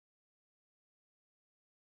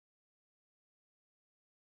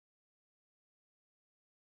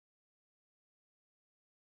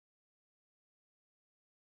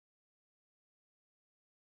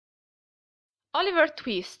Oliver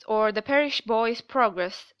Twist, or The Parish Boy's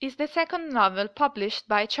Progress, is the second novel published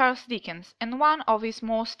by Charles Dickens and one of his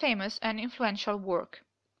most famous and influential work.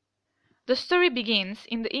 The story begins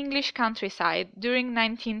in the English countryside during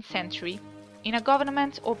 19th century, in a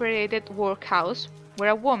government-operated workhouse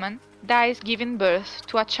where a woman dies giving birth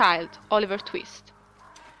to a child, Oliver Twist.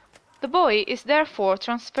 The boy is therefore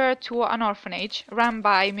transferred to an orphanage run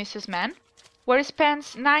by Mrs. Mann, where he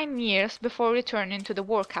spends 9 years before returning to the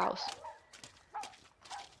workhouse.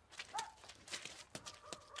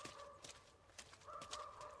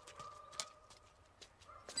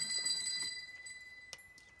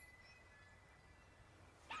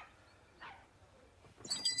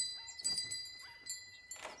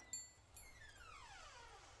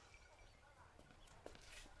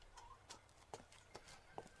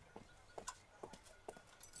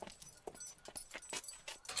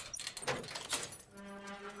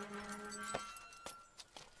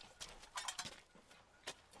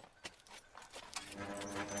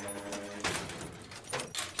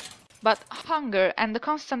 But hunger and the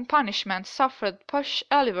constant punishment suffered push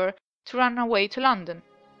Oliver to run away to London.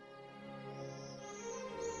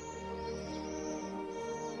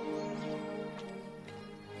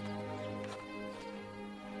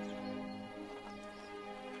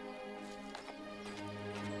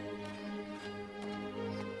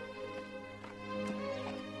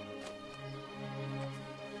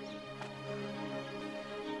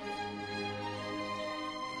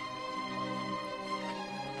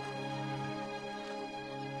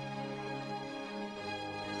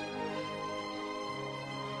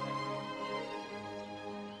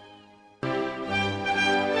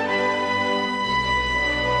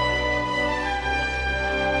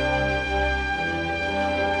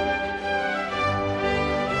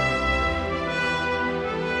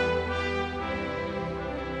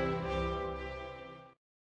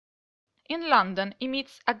 In London he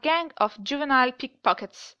meets a gang of juvenile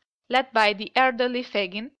pickpockets, led by the elderly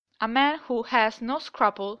Fagin, a man who has no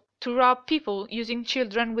scruple to rob people using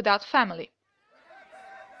children without family.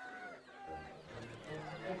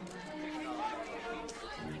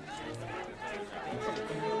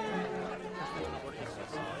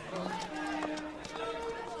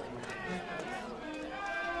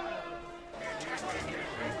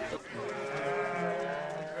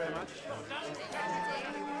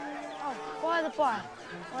 By the by,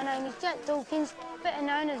 my name is Jack Dawkins, better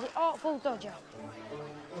known as the Artful Dodger.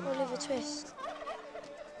 Oliver Twist.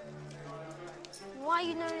 Why are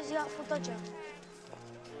you known as the Artful Dodger?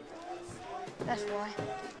 That's why.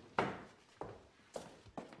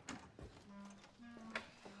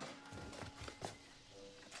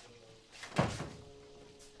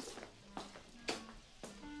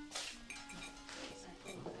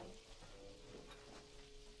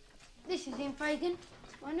 This is him, Fagin,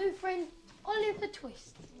 my new friend, Oliver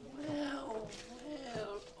Twist. Well,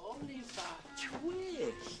 Oliver Twist.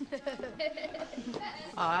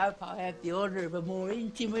 I hope I have the honour of a more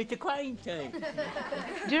intimate acquaintance.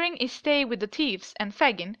 During his stay with the thieves and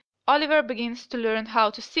Fagin, Oliver begins to learn how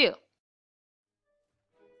to steal.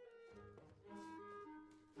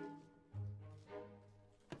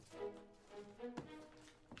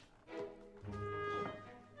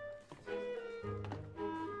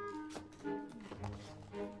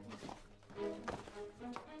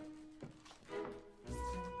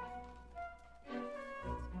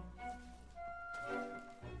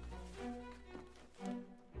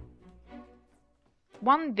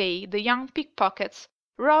 One day the young pickpockets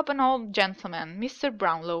rob an old gentleman, Mr.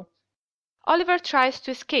 Brownlow. Oliver tries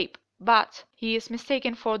to escape, but he is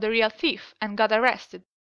mistaken for the real thief and got arrested.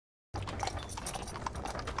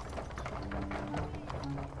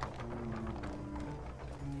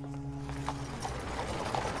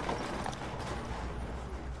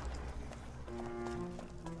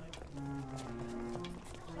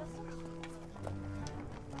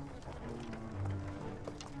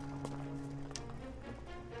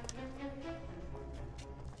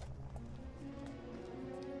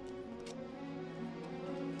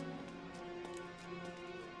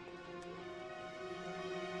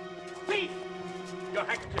 Thief! Your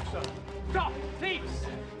handkerchief, sir. Stop! Thieves!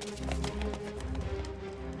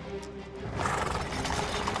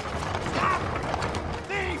 Stop!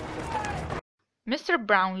 Thief! Mr.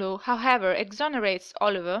 Brownlow, however, exonerates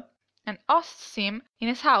Oliver and hosts him in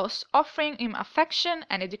his house, offering him affection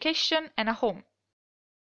and education and a home.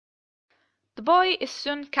 The boy is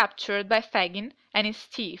soon captured by Fagin and his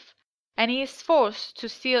thief, and he is forced to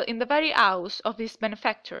steal in the very house of his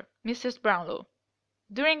benefactor, Mrs. Brownlow.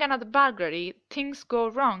 During another burglary, things go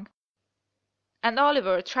wrong, and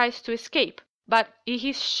Oliver tries to escape, but he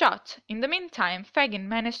is shot. In the meantime, Fagin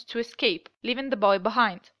manages to escape, leaving the boy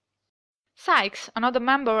behind. Sykes, another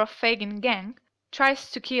member of Fagin's gang, tries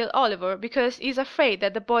to kill Oliver because he's afraid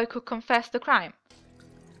that the boy could confess the crime.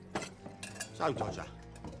 So, Dodger,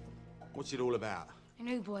 what's it all about? A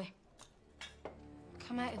new boy.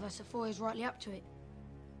 Come out with us before he's rightly up to it.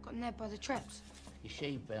 Got nabbed by the traps. You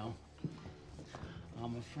see, Bill,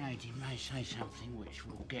 I'm afraid he may say something which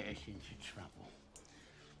will get us into trouble.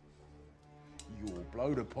 You're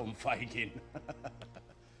blowed upon, Fagin.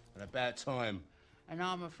 And about time. And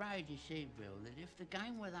I'm afraid, you see, Bill, that if the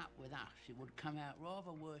game were up with us, it would come out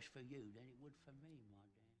rather worse for you than it would for me, my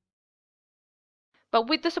dear. But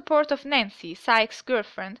with the support of Nancy, Sykes'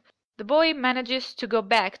 girlfriend, the boy manages to go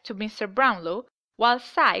back to Mr. Brownlow, while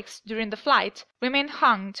Sykes, during the flight, remains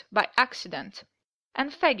hanged by accident,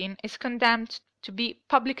 and Fagin is condemned to be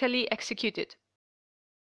publicly executed.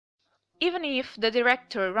 Even if the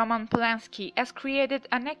director Roman Polanski has created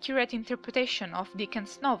an accurate interpretation of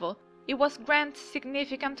Dickens' novel, it was granted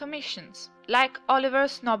significant omissions, like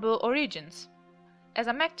Oliver's noble origins. As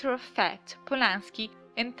a matter of fact, Polanski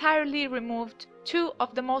entirely removed two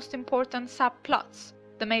of the most important subplots,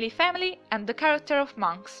 the Maley family and the character of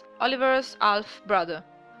Monks, Oliver's half-brother.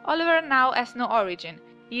 Oliver now has no origin.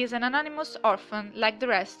 He is an anonymous orphan like the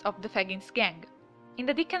rest of the Fagin's gang. In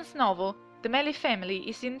the Dickens novel, the Maley family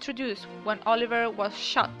is introduced when Oliver was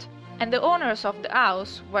shot, and the owners of the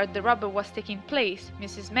house where the robbery was taking place,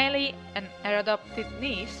 Mrs. Maley and her adopted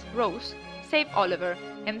niece, Rose, save Oliver,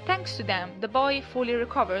 and thanks to them, the boy fully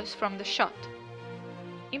recovers from the shot.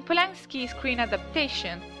 In Polanski's screen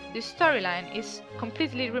adaptation, the storyline is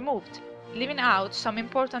completely removed, leaving out some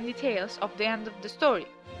important details of the end of the story.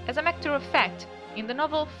 As a matter of fact, in the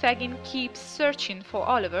novel, Fagin keeps searching for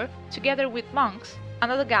Oliver, together with Monks,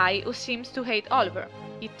 another guy who seems to hate Oliver.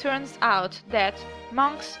 It turns out that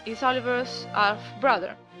Monks is Oliver's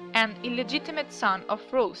half-brother, an illegitimate son of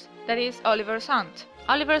Rose, that is Oliver's aunt.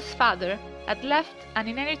 Oliver's father had left an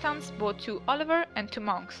inheritance both to Oliver and to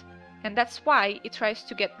Monks, and that's why he tries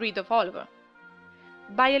to get rid of Oliver.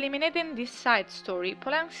 By eliminating this side story,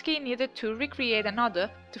 Polanski needed to recreate another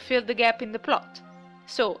to fill the gap in the plot.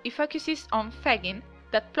 So he focuses on Fagin,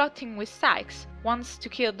 that plotting with Sykes wants to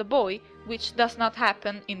kill the boy, which does not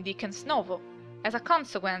happen in Dickens' novel. As a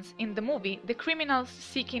consequence, in the movie, the criminals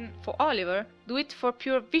seeking for Oliver do it for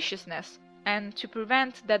pure viciousness and to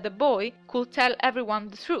prevent that the boy could tell everyone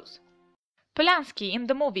the truth. Polanski in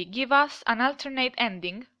the movie gives us an alternate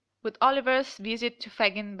ending with Oliver's visit to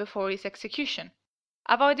Fagin before his execution,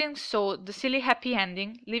 avoiding so the silly happy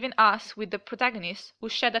ending, leaving us with the protagonist who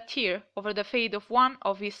shed a tear over the fate of one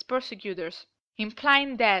of his persecutors,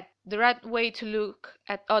 implying that the right way to look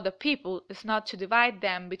at other people is not to divide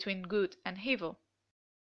them between good and evil.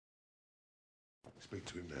 Speak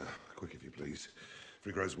to him now, quick if you please. If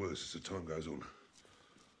he grows worse as the time goes on.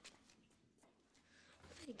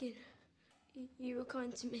 Fagin, you were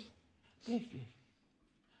kind to me. Yes, yes.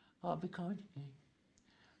 I'll be kind again.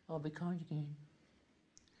 I'll be kind again.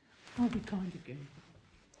 I'll be kind again.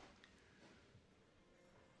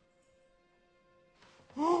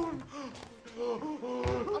 I'm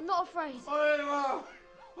not afraid.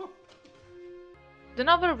 The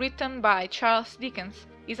novel written by Charles Dickens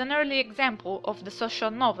is an early example of the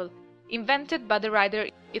social novel, invented by the writer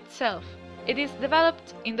itself. It is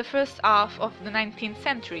developed in the first half of the 19th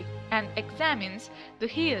century and examines the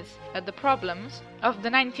ills and the problems of the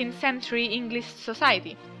 19th century English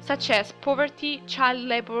society, such as poverty, child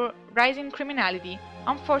labor, rising criminality,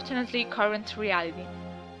 unfortunately current reality.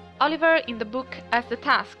 Oliver in the book has the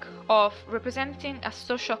task of representing a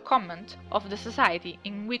social comment of the society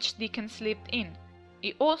in which Dickens lived in.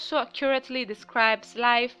 He also accurately describes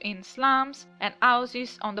life in slums and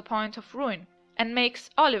houses on the point of ruin, and makes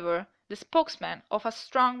Oliver the spokesman of a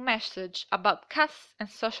strong message about caste and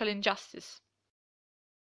social injustice.